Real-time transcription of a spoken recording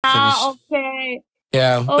finished. Okay.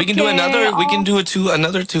 Yeah, we can do Okay, another. We can do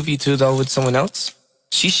another 2v2 though with someone else.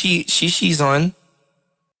 Shishi's on.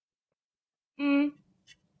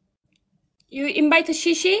 You invite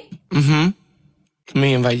Shishi? Let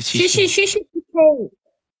me invite Shishi. Shishi.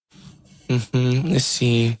 Let's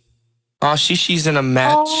see. Oh, Shishi's in a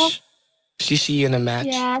match. Shishi in a match.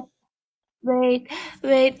 Yes. Wait.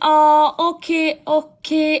 Okay.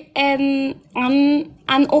 And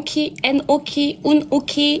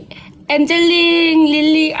okay. Angeline,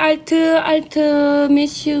 Lily, Alt,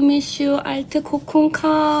 miss you, Alt,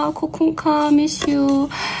 Kokunka, miss you.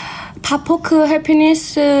 다포크,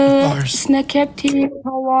 happiness, snack captain,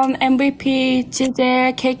 One MVP,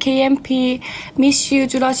 지제, KKMP, miss you,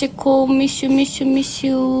 주라시코, miss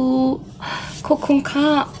you.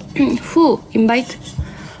 코kunka, who? Invite?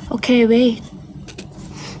 Okay, wait.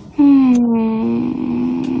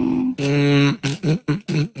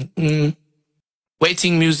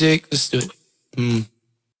 Waiting music. Let's do it.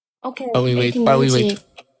 Okay. While we wait.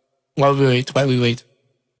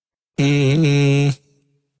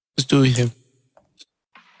 Let's do it here.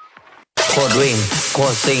 โคตรวิ่งโค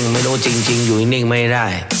ตรซิ่งไม่รู้จริงๆอยู่นิ่งไม่ได้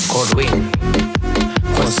โคตรวิ่ง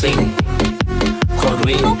โคตรซิ่งโคตร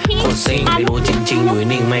วิ่งโคตรซิ่งไม่รู้จริงๆอยู่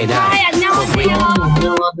นิ่งไม่ได้โคตรวิ่ง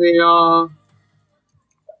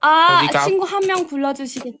안녕하세요. 친구 한 명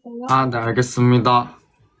불러주시겠어요? 아, 네, 알겠습니다.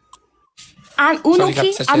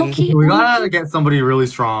 Unoki? We gotta get somebody really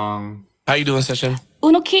strong. How you doing, Session?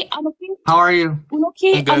 Unoki? How are you?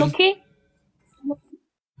 Unoki? I'm good.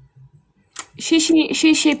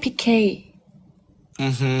 Shishi PK.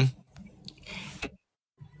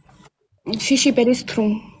 Shishi very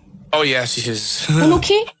strong. Oh yeah, she is.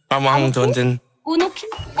 Unoki?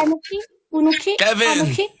 Unoki?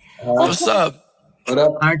 Kevin! What's up? What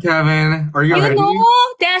up? Hi, Kevin. Are you ready?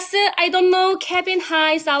 I don't know Kevin.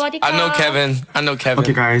 Hi, sawadika. I know Kevin.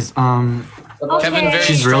 Okay, guys. Kevin very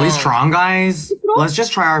She's strong. really strong, guys. Let's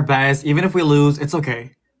just try our best. Even if we lose, it's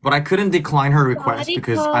okay. But I couldn't decline her request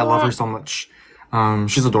because I love her so much.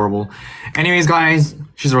 She's adorable. Anyways, guys,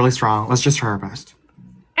 she's really strong. Let's just try our best.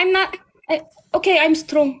 I'm not. Okay, I'm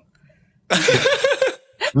strong.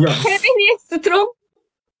 Yes. Kevin is strong.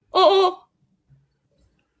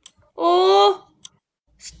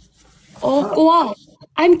 Goa.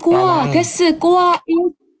 I'm Goa. That's Goa.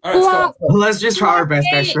 Goa. Let's just try our best,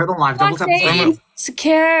 guys. Share the live. Double tap.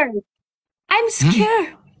 Scared. I'm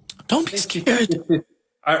scared. Don't be scared.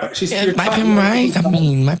 Might be right.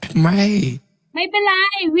 Might be right. Maybe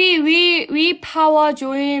like we power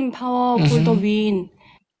join power for the win.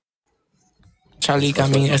 Charlie got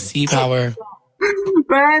me a C power.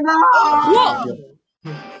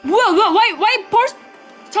 뭐야? Why 벌써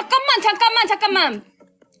잠깐만.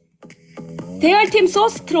 Their team so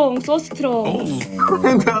strong. Okay.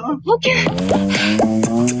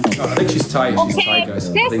 I think she's tied. She's tied, guys.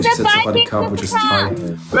 I think she said something about a cup, which is tied.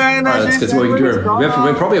 Alright, Let's get to what we can do her.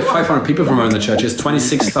 We probably have 500 people from her in the chat. She has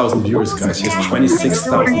 26,000 viewers, guys. She has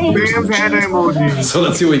 26,000 viewers. So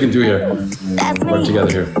let's see what we can do here. Work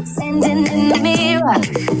together here.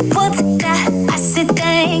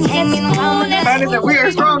 We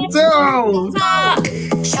are strong too.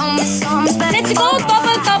 Let's go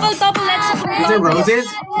double. Let's go. Is it roses?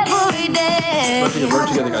 Work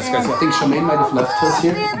together, guys. I think Charmaine might have left us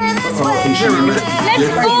here. Let's go, everyone.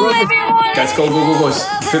 Guys, go.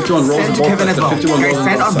 51 rolls Send on to both Kevin as sides. well. 51 Guys, rolls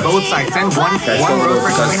send on both sides. Send one rose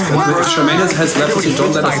for Kevin, one rose for Charmaine has left us, so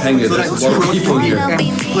don't let us hang here. There's a lot of people here.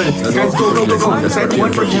 Guys, go. Send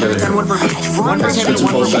one for Kevin, send one for me. One for Kevin,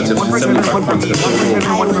 one for me. One for Kevin, one for me.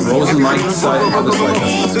 One for me. Rose and Mike side, other side.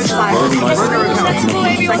 Switch sides. Burner accounts.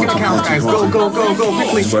 Second accounts, guys. Go.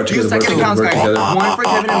 Quickly. Use second accounts, guys. One for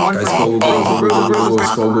Kevin and one for me.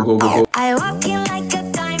 Go. I walk in like a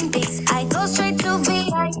timepiece. I go straight to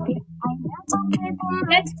VIP.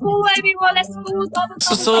 Let's go, everyone. Let's go.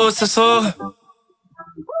 So.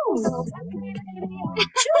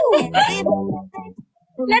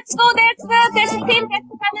 Let's go. That's team. That's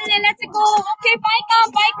family. Let's go. Okay, bye,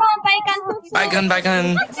 Bye. Thank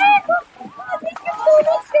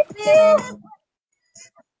you.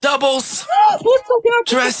 Doubles.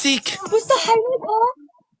 Jurassic. Booster highlight.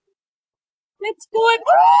 Let's go.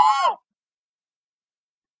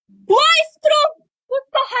 Why strong?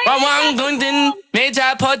 Booster highlight. 왕왕 돈든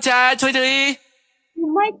매자 퍼자 초이들이. Oh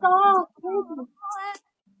my god.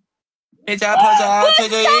 매자 퍼자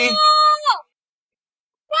초이들이.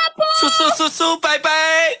 수수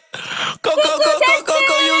바이바이. Go.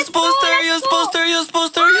 Use booster.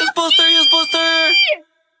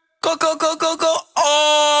 Go.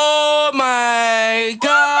 Oh my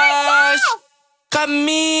gosh. Come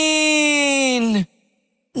in.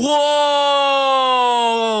 Whoa.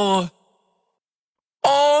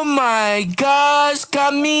 my gosh,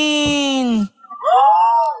 Gamin.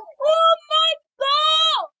 Oh my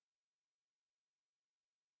god.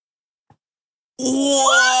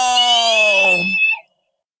 Whoa.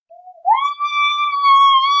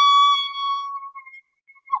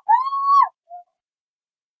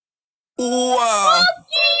 Wow.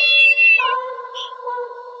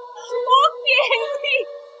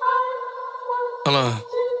 Hold on.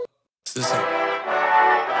 Listen.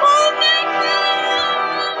 Oh my god.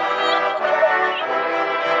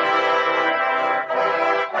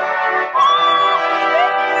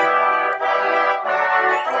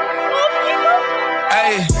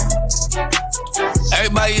 Hey.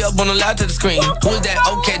 Everybody up on the live to the screen. Who is that?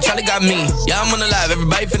 Okay, Charlie got me. Yeah, I'm on the live.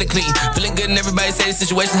 Everybody feeling clean. Feeling good and everybody say the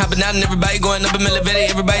situation hopping out and everybody going up and elevated.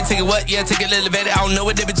 Everybody take it what? Yeah, take it elevated. I don't know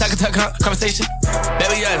what they be talking conversation.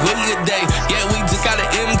 Baby, yeah, really good day. Yeah, we just got an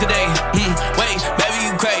M today. Wait, baby,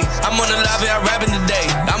 you crazy. I'm on the live and I'm rapping today.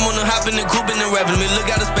 I'm on the hopping and cooping and rapping. Me look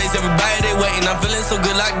out of space. Everybody they waiting. I'm feeling so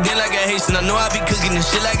good like again like a Haitian. I know I be cooking this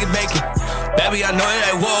shit like it's bacon. Baby, I know it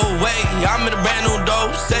like, whoa, wait. I'm in a brand new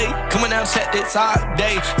dope, say. Coming out, check this all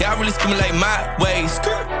day. Yeah, I really skimming like my ways.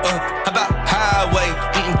 How about highway?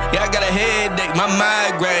 Yeah, I got a headache, my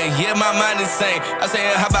migraine. Yeah, my mind insane. I say,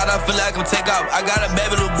 how about I feel like I'm take off? I got a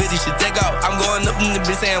baby little bitch, she take off. I'm going up in the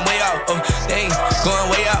bitch saying way off. Dang,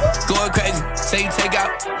 going way out, going crazy. Say take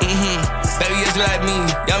out. Baby, yes, you like me.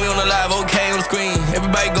 Y'all me on the live, okay, on the screen.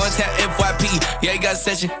 Everybody going tap FYP. Yeah, you got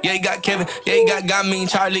Session. Yeah, you got Kevin. Yeah, you got me,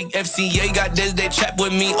 Charlie FC. Yeah, you got Des, they trap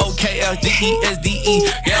with me. OKLDESDE.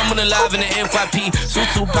 Yeah, I'm on the live in the FYP.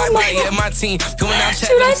 Susu Pipe, yeah, my team. Coming out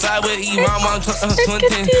chat on the side with E. Ron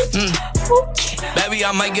 2010. Baby,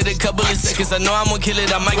 I might get a couple of seconds. I know I'm gonna kill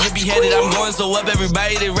it. I might get beheaded. I'm going so up,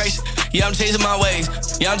 everybody they racing. Yeah, I'm changing my ways.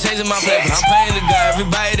 Yeah, I'm changing my flavor. I'm playing the guy.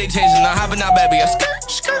 Everybody they changing. I'm hopping out, baby. I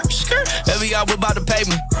skirt. Baby, I whip out the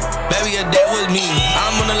pavement. Baby, that was me.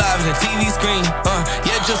 I'm on the live in the TV screen.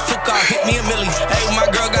 Yeah, just took off, hit me a milli. Hey, my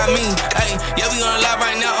girl got me. Hey, yeah, we on the live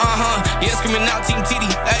right now. Yeah, screaming out Team TD.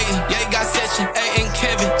 Hey, yeah, you got Session. Hey, and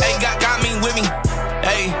Kevin. Hey, got me with me.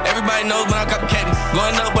 Hey, everybody knows when I'm copycatting.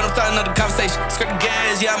 Going up, but I'm starting another conversation. Skirt the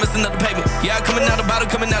gas, yeah, I'm missing up the pavement. Yeah, I'm coming out the bottom,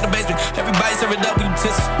 coming out the basement. Everybody serve it up, you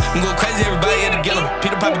utensils. I'm going crazy, everybody had to get them.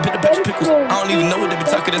 Peter Piper, Peter Petro Pickles. I don't even know what they be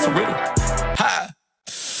talking, that's a riddle. Hi.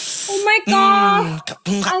 Oh my god.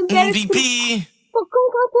 I'm MVP.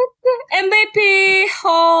 MVP.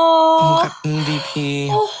 MVP.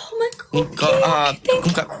 Oh my god. Thank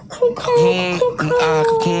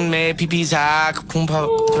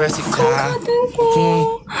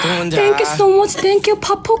you so much. Thank you.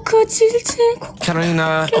 파포크 질질.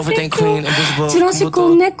 Carolina, Overthink Queen, Invisible.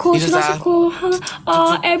 주라시고 네코 주라시고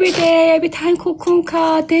every day, every time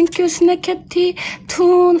코쿤카. Thank you, 스네캐티.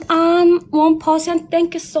 툰 안 1%.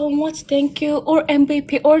 Thank you so much. Thank you. All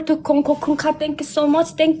MVP, all to 코쿤카. Thank you so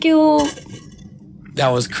much. Thank you.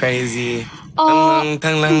 That was crazy.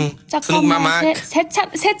 잠깐만.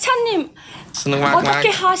 세찬님 어떻게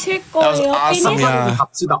하실 거예요? That was awesome. Yeah.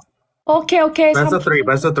 Okay. Best of three.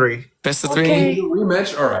 Best of three. Okay.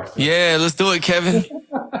 Rematch? All right. Yeah, let's do it, Kevin.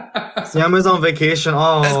 Siama's on vacation.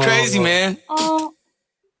 Oh, That's crazy, man.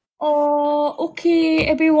 Okay,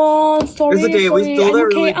 everyone. Sorry. It's okay. We still did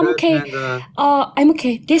really I'm good. okay. And, I'm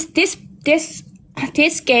okay. This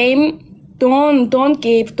game. Don't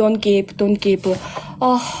give.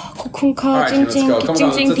 코쿤카 찡찡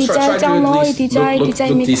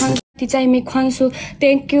디자이 미관수.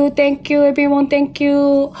 Thank you everyone. Thank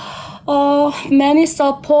you. Many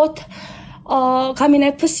support. 가민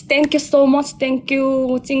FC. Thank you so much. Thank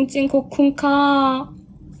you. 찡찡 코쿤카.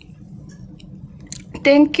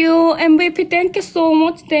 Thank you, MVP. Thank you so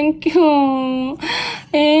much. Thank you.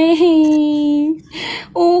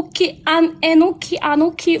 오키, 에노키,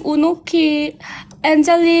 아노키, 우노키,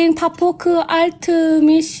 엔젤링, 파포크, 알트,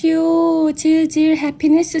 미슈, 질질,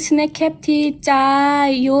 해피니스, 스낵캡티,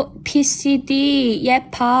 짜이, PCD,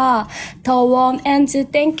 예파, 더원,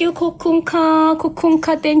 엔즈. Thank you, 코쿤카,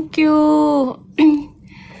 thank you.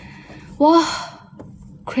 와,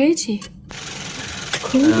 crazy.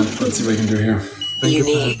 Let's see what we can do here.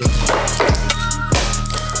 Unique.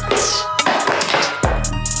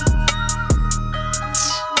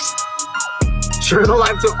 share the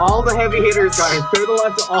live to all the heavy hitters, guys. Share the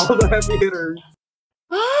live to all the heavy hitters.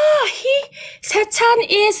 세찬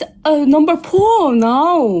is number 4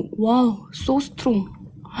 now. Wow, so strong.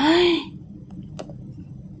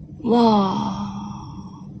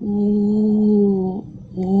 Wow.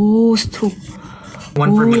 Oh, strong.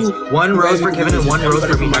 one for me. One rose for Kevin and one rose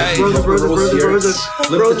for me. Roses.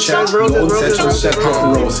 Flip the chat.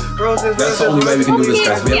 That's the only way we can do this,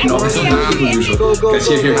 guys. We have no usual. Guys,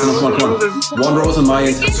 here, come on. One rose on my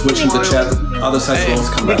end, switching the chat. Other side rose,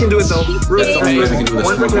 come back. We can do it though. That's the only way we can do this.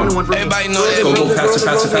 One for Kevin, one for me. Everybody know that. Go faster.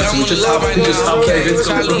 We just half. There's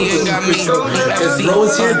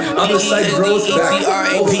rose here. Other side rose back.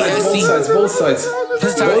 Both sides.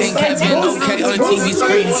 This time ain't Kevin, okay, on the TV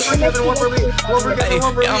screen. Hey,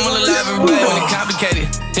 yeah, I'm on the live everybody when it's complicated.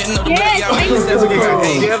 Didn't know the way y'all make it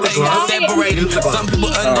separated. Some people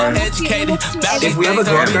undereducated. If we have a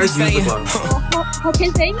glove, guys, use the glove. How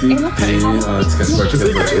can say? Let's get started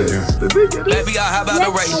here. Baby, how about the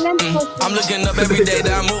race? I'm looking up every day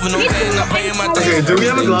that I'm moving on and I'm paying my things. Okay, do we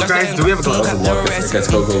have a glove, guys? Do we have a glove? Let's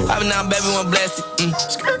go. I'm now baby one blessed.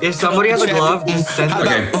 If somebody has a glove, just send it.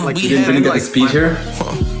 Okay, we didn't get the speed here.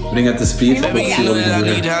 We didn't get the speed. We'll see what we can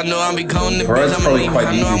do here. Alright, it's probably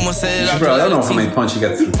quite easy. I don't know how many punch you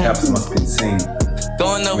get through caps. It must be insane.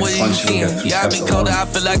 Going up with you see. Yeah, I be colder, I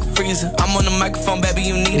feel like a freezer. I'm on the microphone, baby,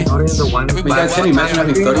 you need it. Guys, can you imagine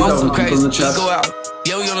having 30,000 people in the chat?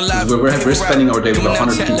 Yeah, we on the live. We're spending our day with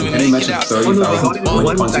 100 people. Can you imagine 30,000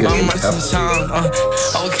 punch you get through caps?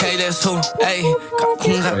 Okay, that's who. Hey,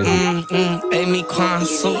 me crying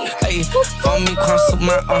so. Hey, for me crying so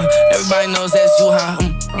my everybody knows that's you how.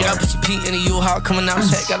 Yeah, put your P in the U-Haul, coming out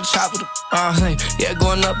check, got a chop with them. Yeah,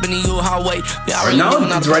 going up in the U-Haul way. Yeah, right now it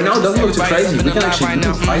doesn't look too crazy. We can actually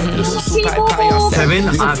fight this. Kevin,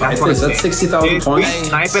 that's 60,000 points.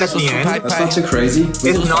 Snipe it at the end. That's not too crazy.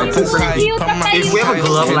 It's not too crazy. If we have a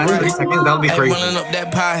glove last 30 seconds, that'll be crazy.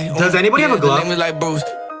 Does anybody have a glove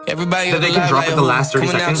that they can drop in the last 30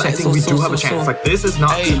 seconds? I think we do have a chance. Like, this is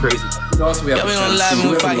not too crazy. We have a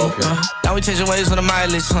chance. Now we changing ways on the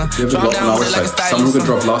mileage, huh? Drop down on our side. Someone could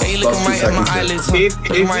drop last 2 seconds. If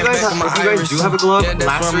you guys do have a glove,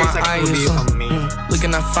 last 30 seconds would be amazing.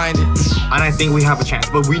 Looking, I find it. And I think we have a chance,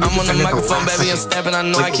 but we need to send it at the last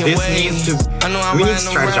second. Like, this needs to, we need to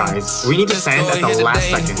strategize. We need to send at the last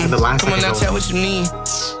second, and the last second. Come on now, chat what you need.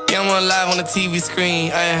 Yeah, I'm on live on the TV screen.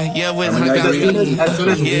 Yeah, with as soon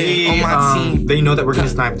as we, they know that we're gonna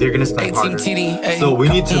snipe, they're gonna snipe harder. So we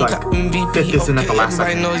need to like fit this in at the last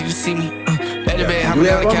second. Do we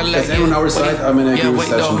have one? Is anyone on our side? I'm in a good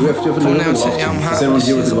session. Do we have a little glove? Is anyone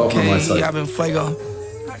here with a glove on my side?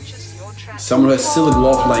 Someone has still a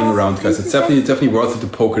glove lying around, guys. It's definitely worth it to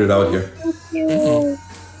poke it out here.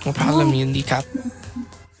 No problem, Indy Cap.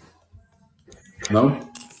 No?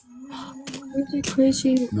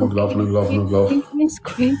 Crazy. No glove. It's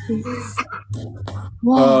crazy.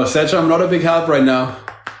 Wow. Secha, I'm not a big help right now.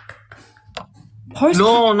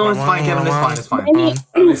 No, it's fine, Kevin. It's fine.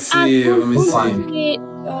 Let me see.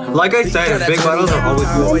 Like I said, big battles are always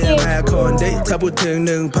good. I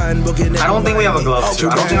don't think we have a glove. I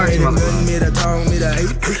don't think our team has a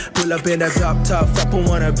I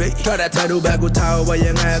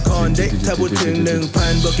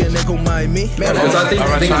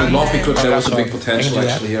think the glove there was a big potential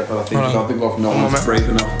actually here, but I think without the glove, no one's brave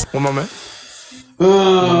enough. One moment.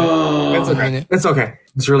 It's okay. It's okay.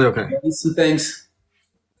 It's really okay. Thanks.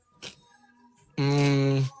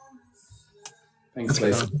 Thanks,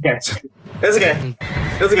 Lacey. It's okay.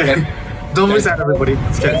 Don't be sad, everybody.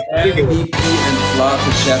 It's okay. MVP and Fla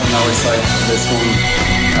to chat on our side. This one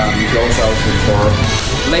goes out for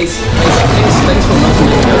Lacey. Thanks for not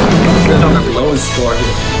making the lowest score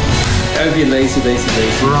here. MVP, Lacey.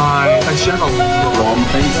 Right. I should have a wrong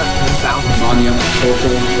things. Mania, Coco,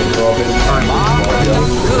 Robin,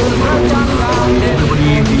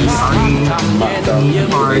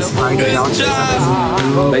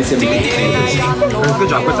 Lacey, good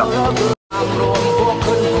job.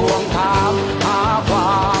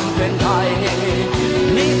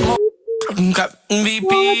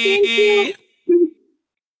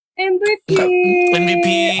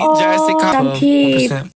 MVP, Jessica.